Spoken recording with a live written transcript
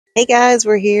Hey guys,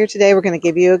 we're here today. We're going to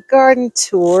give you a garden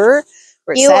tour.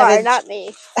 We're at You are, not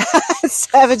me.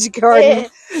 Savage Garden.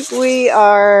 We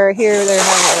are here. They're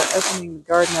opening the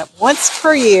garden up once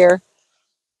per year.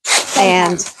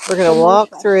 And we're going to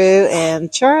walk through, and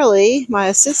Charlie, my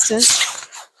assistant,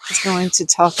 is going to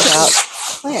talk about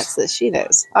plants that she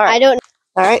knows. All right. All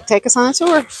right, take us on a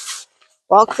tour.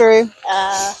 Walk through.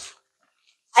 I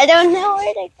don't know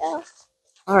where to go.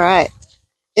 All right.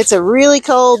 It's a really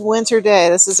cold winter day.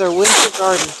 This is our winter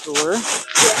garden tour.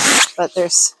 Yeah. But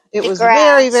it was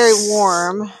very, very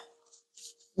warm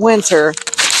winter.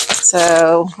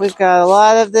 So we've got a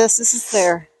lot of this. This is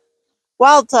their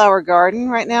wildflower garden.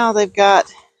 Right now they've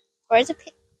got Where's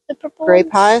the purple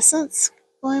grape hyacinths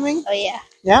blooming. Oh, yeah.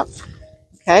 Yep.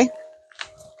 Okay.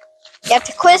 You have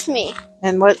to quiz me.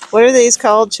 And what are these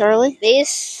called, Charlie?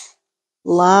 These?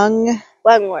 Lungwort.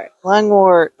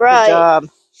 Lungwort. Right. Good job.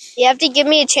 You have to give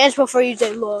me a chance before you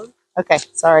say lung. Okay,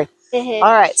 sorry. All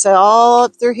right, so all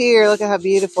up through here, look at how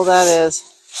beautiful that is.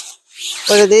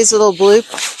 What are these little blue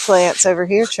plants over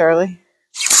here, Charlie?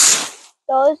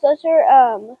 Those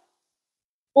are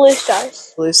blue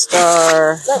stars. Blue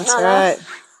star. That's right.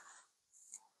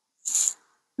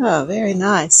 Oh, very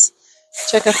nice.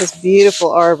 Check out this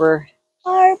beautiful arbor.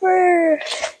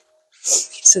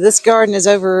 So this garden is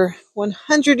over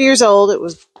 100 years old. It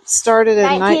was started in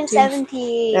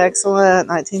 1917. Excellent.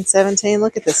 1917.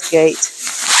 Look at this gate.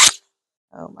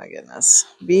 Oh my goodness.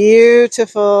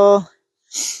 Beautiful.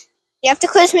 You have to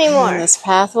quiz me more. And this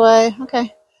pathway. Okay. Yeah.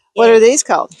 What are these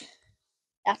called?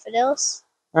 Daffodils.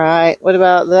 Right. What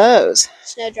about those?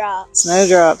 Snowdrops.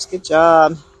 Snowdrops. Good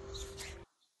job.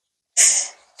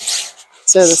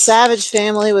 So the Savage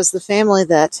family was the family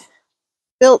that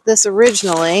built this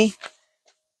originally.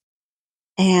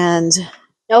 And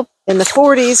in the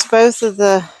 40s, both of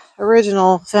the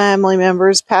original family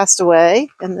members passed away.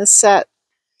 And this sat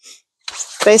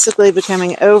basically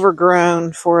becoming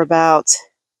overgrown for about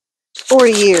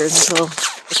 40 years until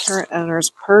the current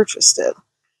owners purchased it.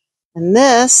 And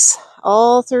this,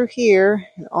 all through here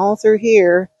and all through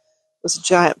here, was a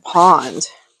giant pond.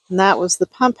 And that was the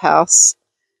pump house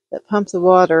that pumped the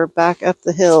water back up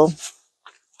the hill.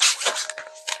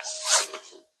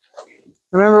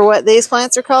 Remember what these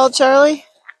plants are called, Charlie?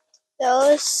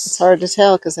 Those? It's hard to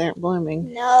tell because they aren't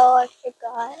blooming. No, I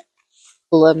forgot.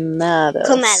 Clematis.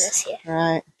 Clematis, yeah.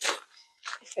 Right.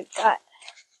 I forgot.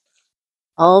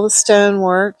 All the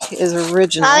stonework is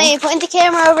original. Mommy, point the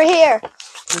camera over here.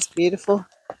 It's beautiful.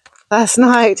 Last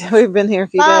night, we've been here a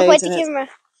few days. Mom, point the camera.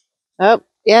 Oh,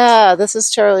 yeah, this is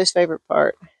Charlie's favorite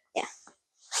part. Yeah.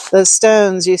 Those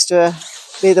stones used to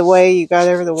be the way you got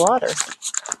over the water.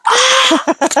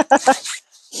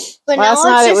 But last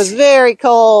night it was very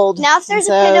cold. Now if there's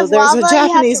a pit of lava, there's a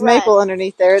Japanese maple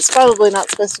underneath there. It's probably not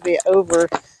supposed to be over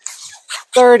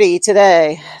 30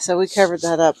 today. So we covered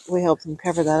that up. We helped them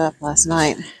cover that up last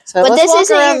night. So let's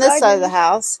walk around this side of the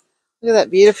house. Look at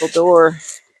that beautiful door.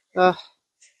 Oh,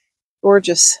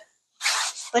 gorgeous.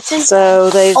 What's inside? So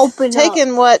they've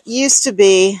taken what used to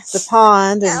be the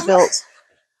pond and built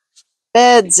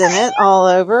beds in it all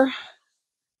over.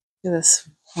 Look at this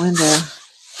window.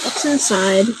 What's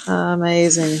inside?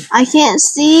 Amazing. I can't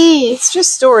see. It's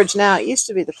just storage now. It used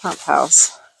to be the pump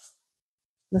house.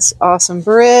 This awesome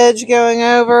bridge going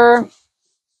over.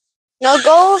 No,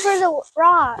 go over the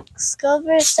rocks. Go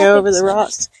over the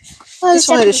rocks. I just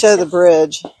wanted to show the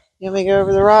bridge. You want me to go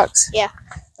over the rocks? Yeah.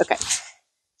 Okay.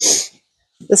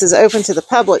 This is open to the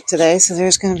public today, so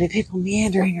there's going to be people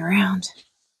meandering around.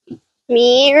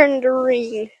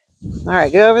 Meandering. All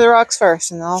right, go over the rocks first,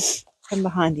 and I'll come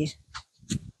behind you.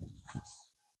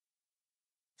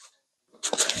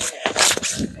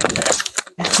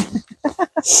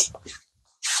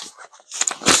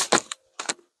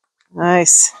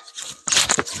 Nice.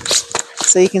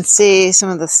 So you can see some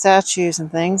of the statues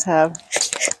and things have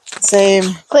the same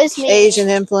Asian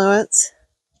influence.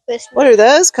 What are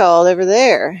those called over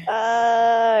there?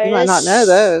 You might not know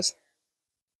those.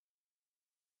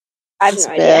 I have no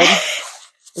idea.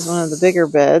 Is one of the bigger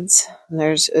beds, and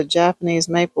there's a Japanese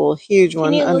maple, huge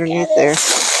one underneath there.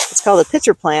 It's called a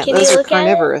pitcher plant. Those are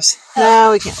carnivorous.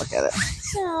 No, we can't look at it.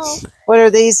 No. What are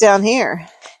these down here?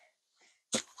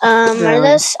 Are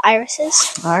those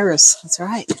irises? Iris, that's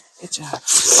right. Good job.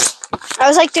 I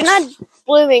was like, they're not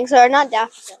blooming, so they're not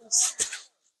daffodils.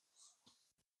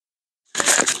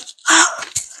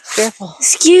 Careful.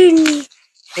 Excuse me.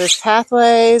 There's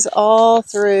pathways all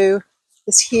through.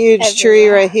 This huge tree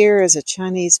right here is a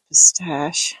Chinese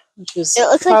pistache, which is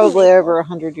probably over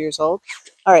 100 years old.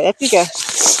 All right, up you go.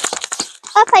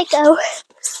 Up I go.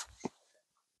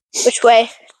 Which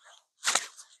way?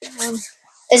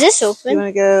 Is this You open? want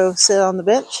to go sit on the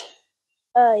bench?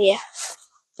 Yeah.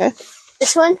 Okay.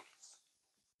 This one?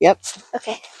 Yep.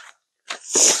 Okay.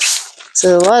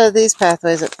 So a lot of these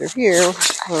pathways up through here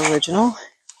were original.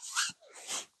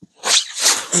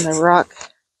 And the rock,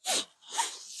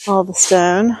 all the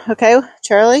stone. Okay,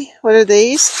 Charlie, what are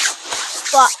these?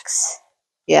 Flocks.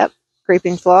 Yep.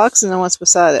 Creeping flocks, and then what's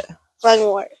beside it?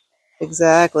 Rungwort.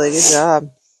 Exactly. Good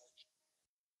job.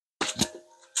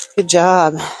 Good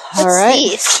job. All What's right.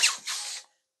 these?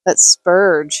 That's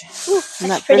spurge. Ooh, Isn't that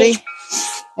that's pretty?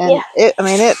 And Yeah. it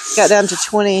got down to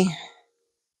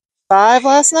 25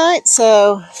 last night,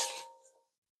 so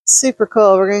super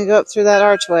cool. We're going to go up through that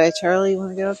archway. Charlie, you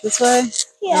want to go up this way?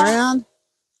 Yeah. Around?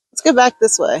 Let's go back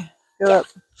this way. Go up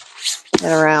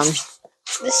and around.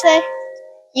 This way?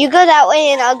 You go that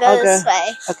way and I'll go this way.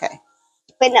 Okay.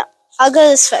 Wait, no. I'll go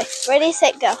this way. Ready,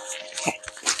 set, go. Okay.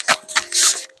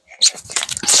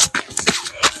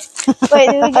 Wait,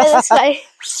 do we go this way?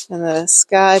 And the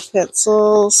sky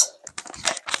pencils,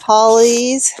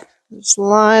 hollies, just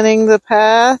lining the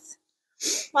path.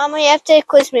 Mama, you have to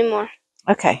quiz me more.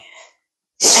 Okay.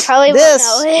 I probably won't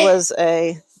know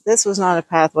it. This was not a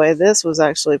pathway. This was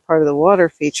actually part of the water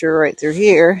feature right through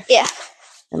here. Yeah.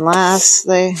 And last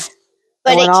they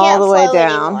But went it all can't the way flow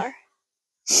down. anymore.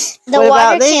 What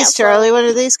about these, Charlie? What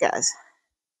are these guys?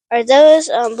 Are those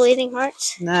bleeding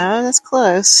hearts? No, that's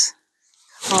close.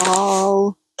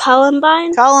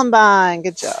 Columbine? Columbine.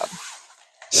 Good job.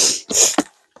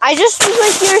 I just think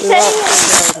like you were saying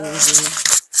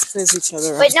Quiz each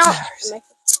other. Wait, no.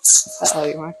 Uh-oh,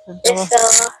 your microphone It fell off. fell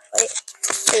off. Wait.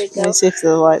 There we Let me go. see if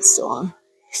the light's still on.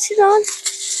 Is it on?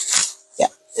 Yeah,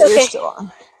 Okay. it's still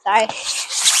on. Sorry.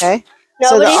 Okay. Nobody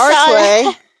so the saw archway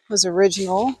that. was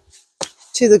original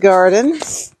to the garden.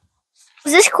 Is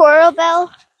this Coral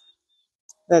Bell?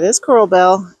 That is Coral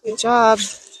Bell. Good job.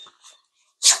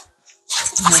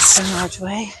 And that's an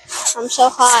archway. I'm so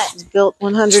hot. It was built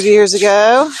 100 years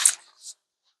ago.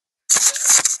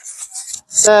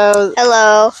 So,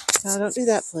 Hello. no, don't do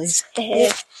that, please. Put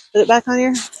it back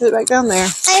down there.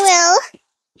 I will.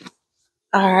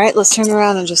 All right, let's turn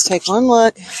around and just take one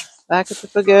look back at the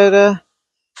pagoda.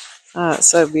 Oh, it's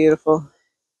so beautiful.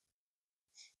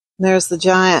 And there's the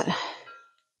giant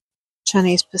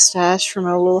Chinese pistache from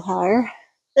a little higher.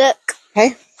 Look.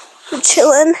 Okay. I'm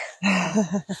chilling.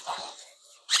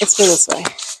 Let's go this way.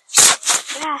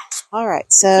 Yeah. All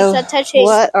right, so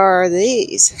what are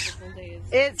these?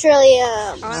 It's really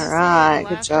All right,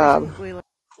 good job.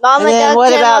 Mama, and then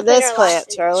what about this plant,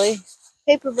 Charlie?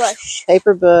 Paper bush.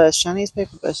 Paper bush, Chinese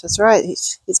paper bush. That's right.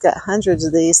 He's got hundreds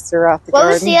of these throughout the garden.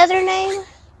 What was the other name?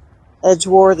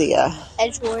 Edgeworthia.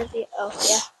 Edgeworthia. Oh,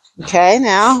 yeah. Okay,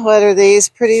 now what are these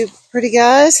pretty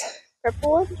guys?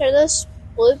 Purple ones? Are those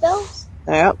bluebells?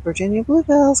 Yep, Virginia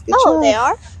bluebells. Good job. Oh, they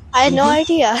are? I had no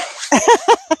idea.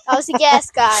 That was a guess,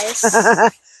 guys.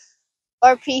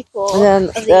 Or people. And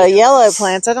then the yellow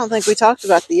plants. I don't think we talked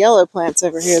about the yellow plants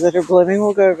over here that are blooming.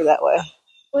 We'll go over that way.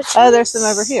 There's some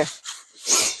over here,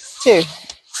 too.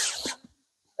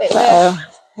 Wait, where?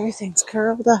 Everything's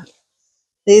curled up.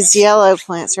 These yellow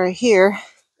plants right here.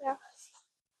 Yeah.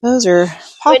 Those are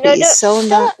poppies.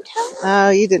 No,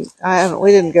 you didn't.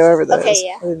 We didn't go over those. Okay,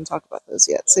 yeah. We didn't talk about those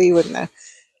yet, so you wouldn't know.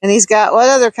 And he's got what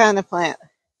other kind of plant?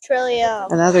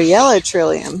 Trillium. Another yellow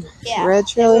trillium. Yeah. Red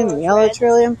trillium and yellow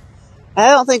trillium. I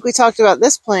don't think we talked about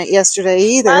this plant yesterday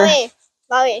either.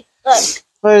 Mommy, look.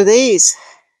 What are these?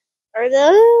 Are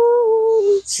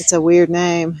those? It's a weird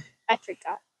name. I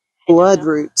forgot.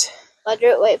 Bloodroot.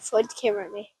 Bloodroot. Wait, point the camera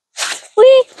at me.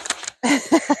 Whee!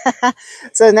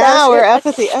 So now we're up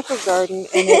at the upper garden, and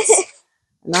it's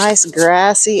a nice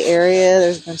grassy area.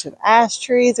 There's a bunch of ash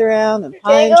trees around and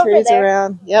pine trees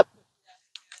around. Yep.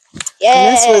 Yeah.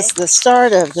 And this was the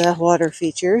start of the water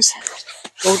features.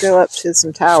 We'll go up to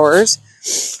some towers.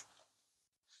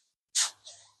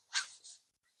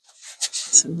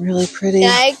 Some really pretty. Can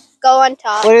I go on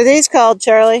top? What are these called,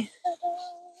 Charlie?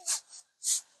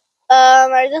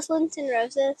 Are those Linton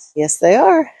roses? Yes, they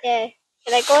are. Yeah.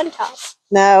 Can I go on top?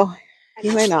 No,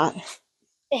 you may not.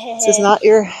 This is not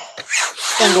your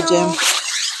jungle gym.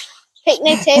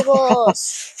 Picnic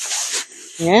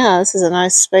tables. Yeah, this is a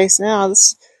nice space now.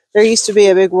 There used to be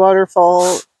a big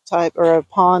waterfall type or a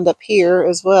pond up here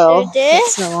as well.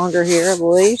 It's no longer here, I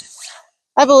believe.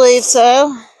 I believe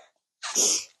so.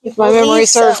 If my memory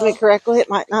serves me correctly, it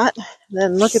might not.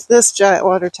 Then look at this giant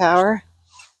water tower.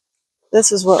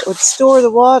 This is what would store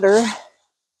the water.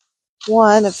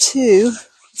 One of two.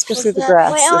 Let's go through the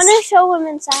grass. Wait, I want to show them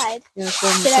inside. You want to show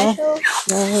them Did I inside? show?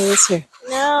 No, it's here.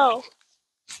 No.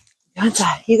 Go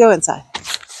inside. You go inside.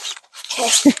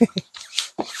 Okay.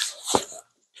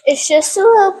 It's just a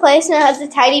little place and it has a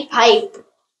tiny pipe.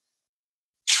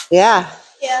 Yeah.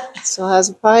 Yeah. It still has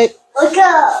a pipe. Look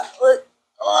up. Look.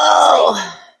 Whoa.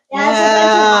 It has a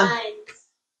bunch of vines.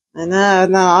 I know,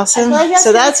 isn't that awesome? That's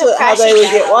so that's how they would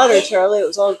get water, Charlie. It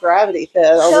was all gravity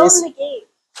fed. Show them the gate.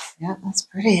 Yeah, that's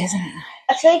pretty, isn't it?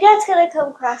 I feel like that's gonna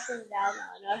come crashing down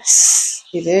on us.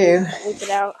 You do. Look it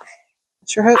out. I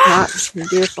sure hope not. The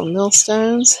beautiful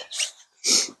millstones.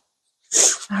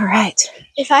 All right.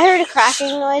 If I heard a cracking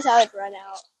noise, I would run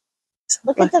out.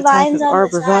 Look at the vines on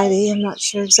the side. I'm not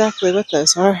sure exactly what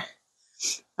those are.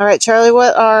 All right, Charlie,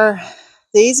 what are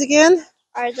these again?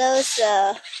 Are those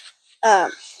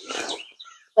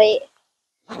wait,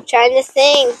 I'm trying to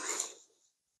think.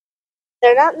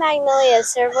 They're not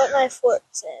magnolias. They're what my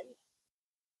fort's in.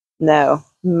 No,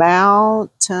 mountain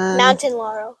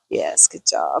laurel. Yes, good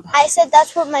job. I said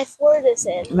that's what my fort is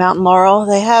in. Mountain laurel.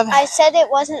 They have. I said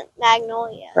it wasn't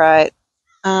magnolia. Right.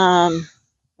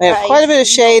 They have quite a bit of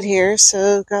shade here,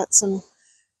 so got some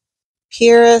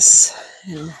purus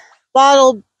and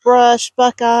bottle brush,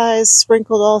 buckeyes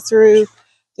sprinkled all through,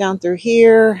 down through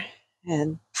here,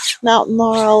 and mountain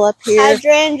laurel up here.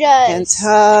 Hydrangeas. And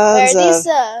tons these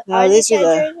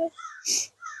hydrangeas?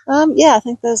 Yeah, I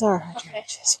think those are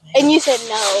hydrangeas. Okay. And you said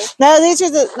no. No,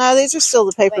 these are still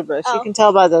the paper bush. You can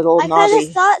tell by the little knobby. I kind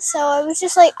of thought so. I was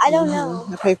just like, I don't know.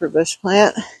 The paper bush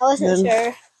plant. I wasn't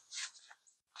sure.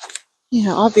 You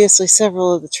know, obviously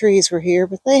several of the trees were here,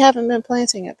 but they haven't been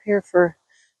planting up here for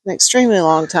an extremely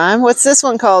long time. What's this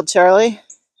one called, Charlie?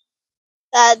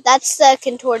 That's the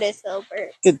contorted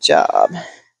filbert. Good job.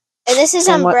 And this is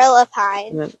umbrella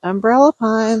pine. Umbrella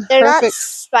pine. They're not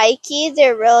spiky.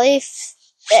 They're really.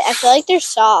 I feel like they're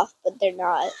soft, but they're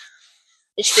not.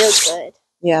 It feels good.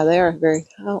 Yeah, they are very.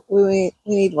 Oh, we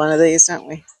need one of these, don't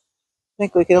we? I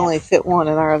think we could only fit one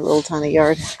in our little tiny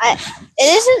yard. It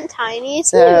isn't tiny. It's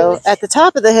so huge. At the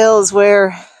top of the hill is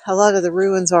where a lot of the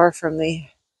ruins are from the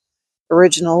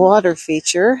original water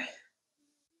feature.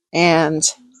 And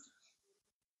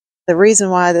the reason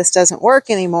why this doesn't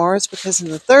work anymore is because in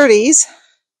the 30s,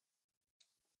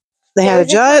 they had a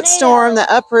giant storm that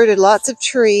uprooted lots of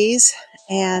trees.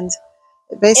 And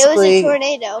it was a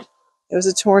tornado. It was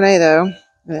a tornado.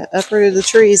 It uprooted the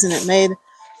trees and it made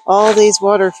all these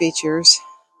water features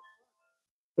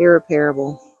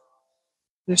irreparable.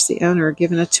 There's the owner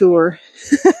giving a tour.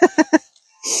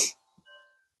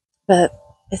 But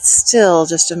it's still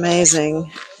just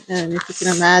amazing. And if you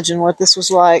can imagine what this was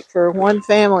like for one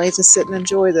family to sit and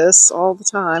enjoy this all the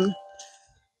time,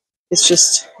 it's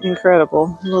just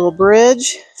incredible. A little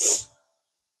bridge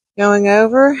going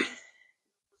over.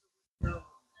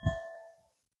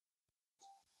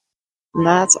 And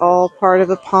that's all part of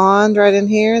a pond right in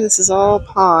here. This is all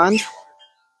pond.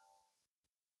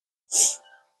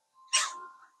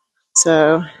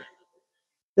 So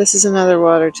this is another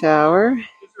water tower.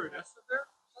 Is there a nest there?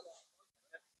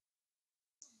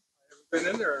 I haven't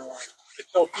been in there in a while. I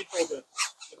tell people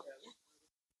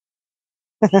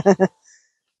that.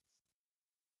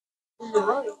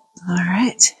 All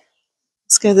right.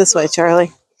 Let's go this way,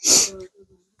 Charlie.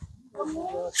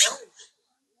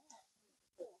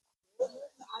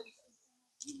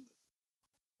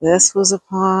 This was a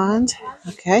pond.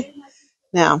 Okay.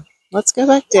 Now, let's go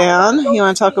back down. You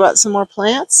want to talk about some more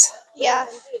plants? Yeah.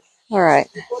 All right.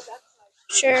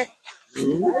 Sure.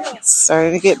 It's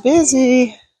starting to get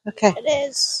busy. Okay. It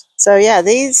is. So, yeah,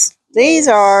 these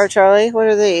are, Charlie, what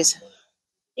are these?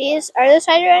 These, are those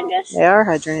hydrangeas? They are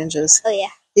hydrangeas. Oh, yeah.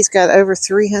 He's got over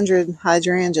 300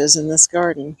 hydrangeas in this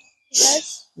garden.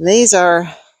 Yes. These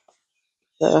are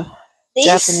the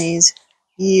Japanese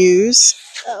yews.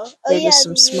 They're just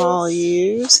some small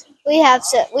yews. We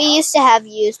used to have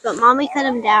yews, but Mommy cut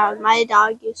them down. My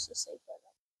dog used to sleep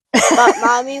with them, but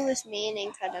Mommy was mean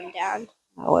and cut them down.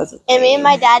 I wasn't. And me and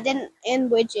my dad didn't.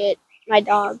 And Widget, my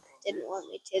dog, didn't want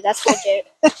me to. That's Widget.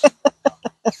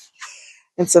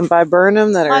 And some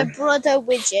viburnum that my are brother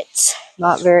Widget.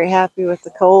 Not very happy with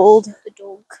the cold. The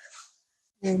dog.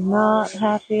 They're not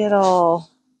happy at all.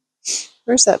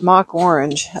 Where's that mock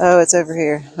orange? Oh, it's over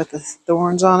here with the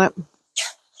thorns on it.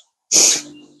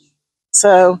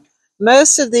 So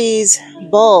most of these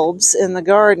bulbs in the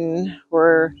garden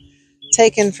were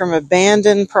taken from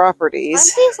abandoned properties.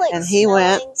 Aren't these, like, and he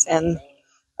went and,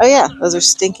 oh yeah, those are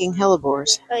stinking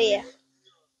hellebores. Oh yeah.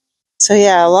 So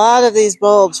yeah, a lot of these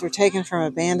bulbs were taken from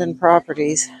abandoned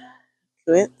properties.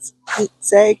 Quince. How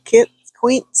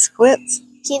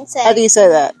do you say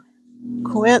that?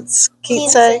 Quince. Can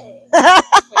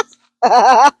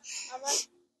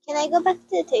I go back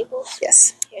to the table?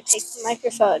 Yes. Here, take the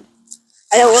microphone.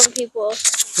 I don't want people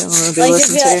Don't want to be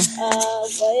listening to.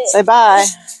 What? Say bye.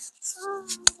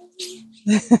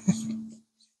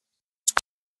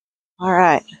 All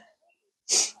right.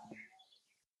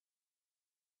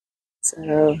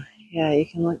 So, yeah, you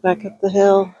can look back up the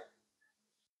hill,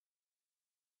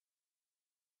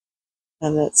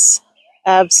 and it's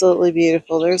absolutely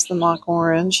beautiful. There's the mock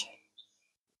orange,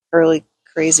 early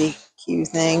crazy Q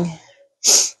thing.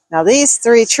 Now, these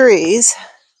three trees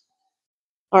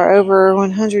are over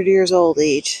 100 years old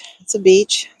each. It's a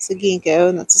beech, it's a ginkgo,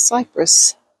 and that's a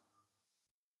cypress.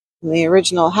 And the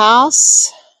original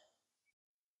house,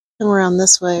 come around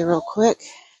this way real quick,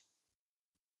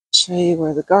 show you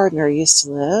where the gardener used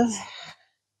to live.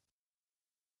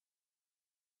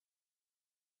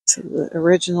 So the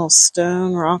original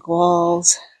stone rock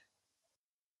walls.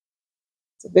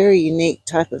 It's a very unique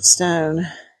type of stone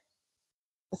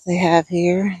that they have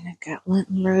here. They've got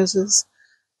Lenten roses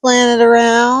planted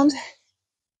around.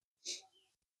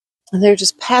 And there are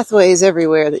just pathways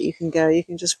everywhere that you can go. You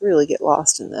can just really get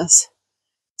lost in this.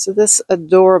 So this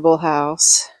adorable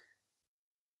house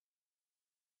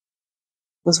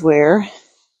was where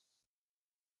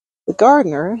the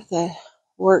gardener that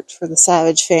worked for the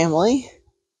Savage family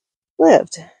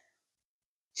lived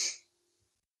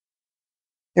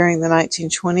during the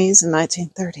 1920s and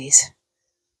 1930s.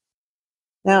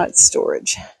 Now it's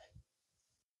storage.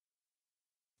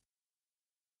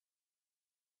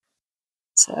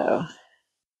 So,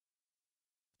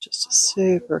 just a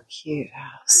super cute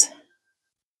house.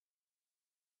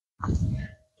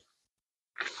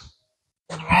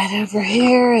 And right over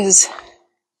here is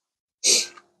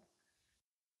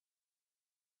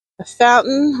a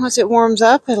fountain. Once it warms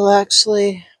up, it'll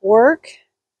actually work.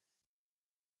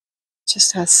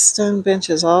 Just has stone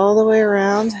benches all the way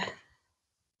around.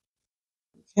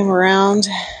 Come around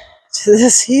to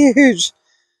this huge,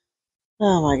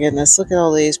 oh my goodness, look at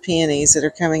all these peonies that are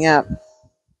coming up,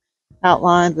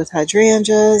 outlined with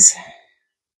hydrangeas.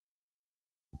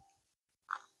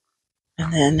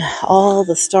 And then all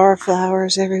the star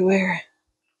flowers everywhere.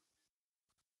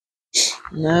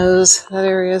 And that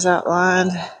area is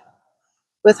outlined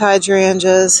with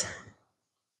hydrangeas.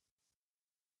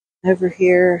 Over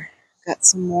here, got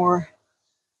some more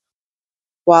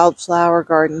wildflower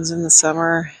gardens in the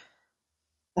summer.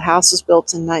 The house was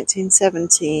built in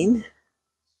 1917,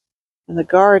 and the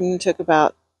garden took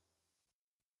about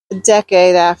a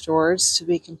decade afterwards to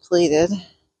be completed.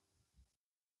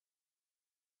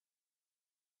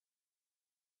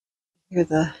 Hear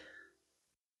the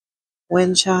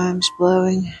wind chimes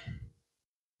blowing.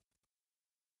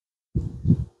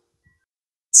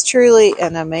 It's truly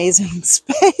an amazing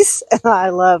space, and I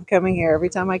love coming here every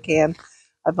time I can.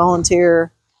 I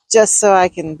volunteer just so I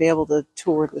can be able to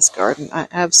tour this garden. I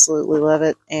absolutely love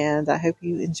it, and I hope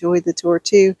you enjoyed the tour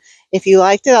too. If you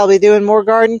liked it, I'll be doing more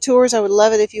garden tours. I would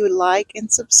love it if you would like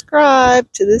and subscribe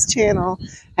to this channel.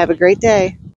 Have a great day.